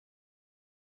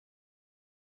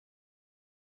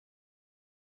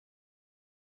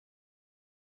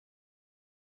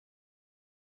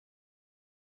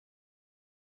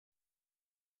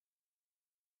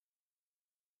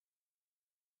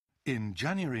In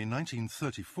January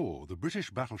 1934, the British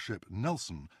battleship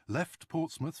Nelson left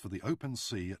Portsmouth for the open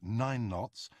sea at 9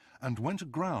 knots and went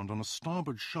aground on a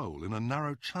starboard shoal in a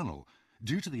narrow channel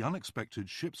due to the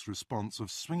unexpected ship's response of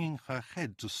swinging her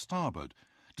head to starboard,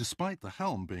 despite the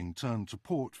helm being turned to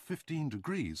port 15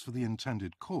 degrees for the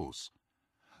intended course.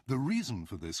 The reason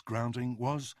for this grounding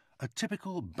was a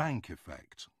typical bank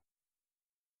effect.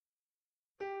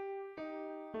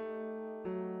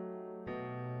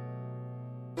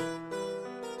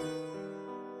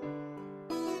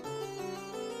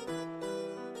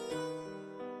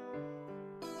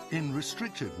 In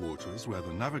restricted waters, where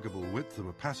the navigable width of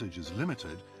a passage is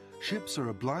limited, ships are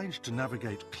obliged to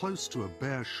navigate close to a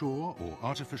bare shore or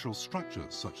artificial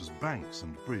structures such as banks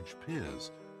and bridge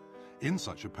piers. In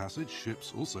such a passage,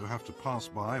 ships also have to pass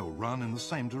by or run in the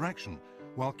same direction,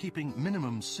 while keeping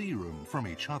minimum sea room from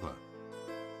each other.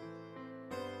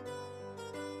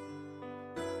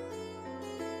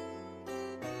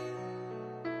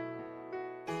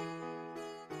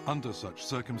 Under such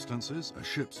circumstances, a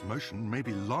ship's motion may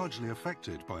be largely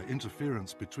affected by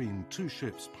interference between two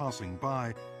ships passing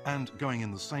by and going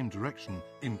in the same direction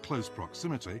in close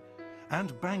proximity,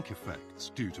 and bank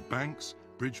effects due to banks,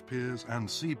 bridge piers and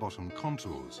sea-bottom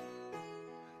contours.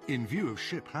 In view of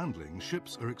ship handling,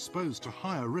 ships are exposed to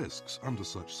higher risks under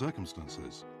such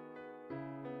circumstances.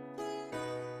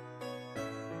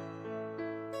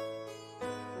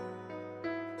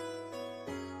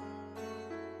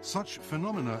 Such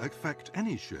phenomena affect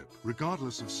any ship,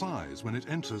 regardless of size, when it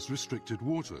enters restricted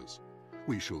waters.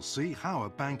 We shall see how a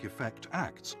bank effect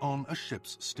acts on a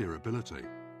ship's steerability.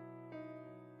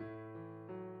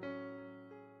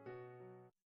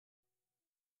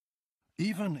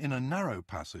 Even in a narrow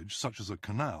passage, such as a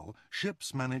canal,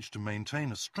 ships manage to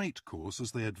maintain a straight course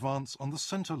as they advance on the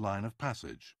centre line of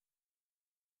passage.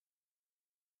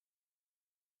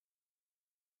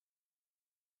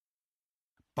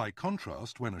 By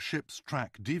contrast, when a ship's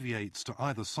track deviates to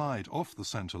either side off the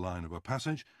centre line of a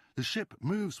passage, the ship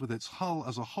moves with its hull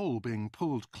as a whole being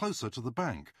pulled closer to the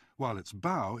bank, while its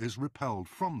bow is repelled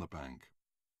from the bank.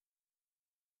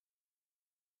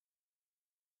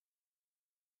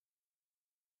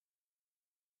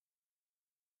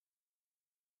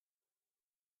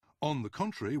 On the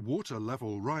contrary, water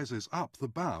level rises up the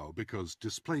bow because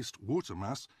displaced water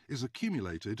mass is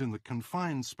accumulated in the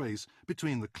confined space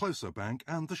between the closer bank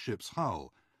and the ship's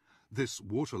hull. This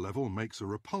water level makes a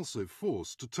repulsive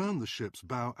force to turn the ship's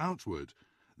bow outward.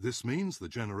 This means the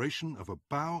generation of a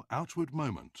bow outward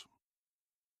moment.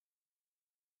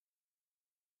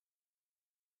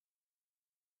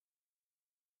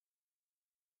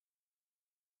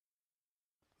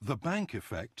 The bank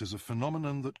effect is a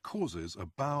phenomenon that causes a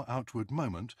bow outward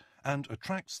moment and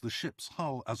attracts the ship's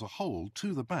hull as a whole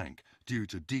to the bank due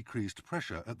to decreased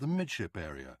pressure at the midship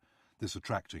area. This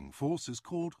attracting force is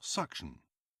called suction.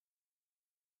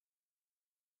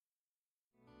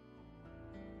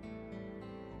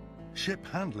 Ship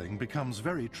handling becomes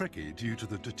very tricky due to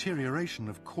the deterioration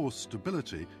of course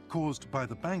stability caused by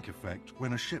the bank effect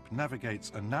when a ship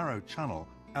navigates a narrow channel,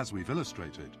 as we've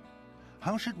illustrated.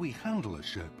 How should we handle a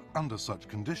ship under such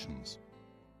conditions?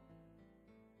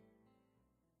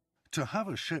 To have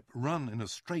a ship run in a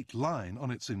straight line on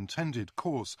its intended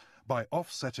course by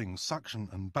offsetting suction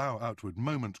and bow outward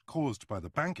moment caused by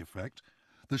the bank effect,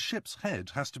 the ship's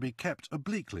head has to be kept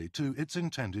obliquely to its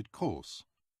intended course.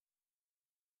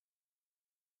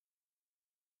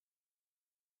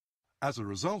 As a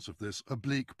result of this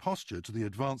oblique posture to the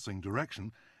advancing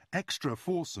direction, extra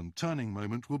force and turning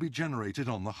moment will be generated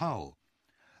on the hull.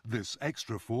 This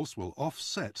extra force will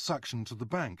offset suction to the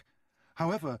bank.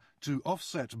 However, to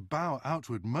offset bow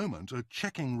outward moment, a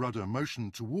checking rudder motion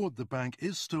toward the bank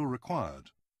is still required.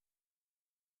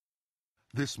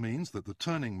 This means that the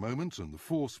turning moment and the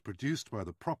force produced by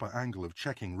the proper angle of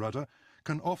checking rudder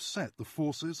can offset the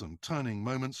forces and turning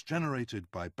moments generated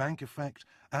by bank effect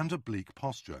and oblique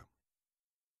posture.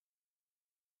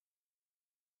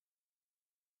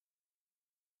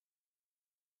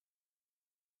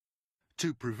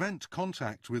 To prevent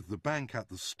contact with the bank at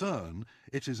the stern,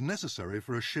 it is necessary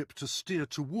for a ship to steer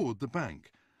toward the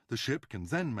bank. The ship can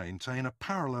then maintain a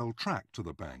parallel track to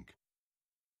the bank.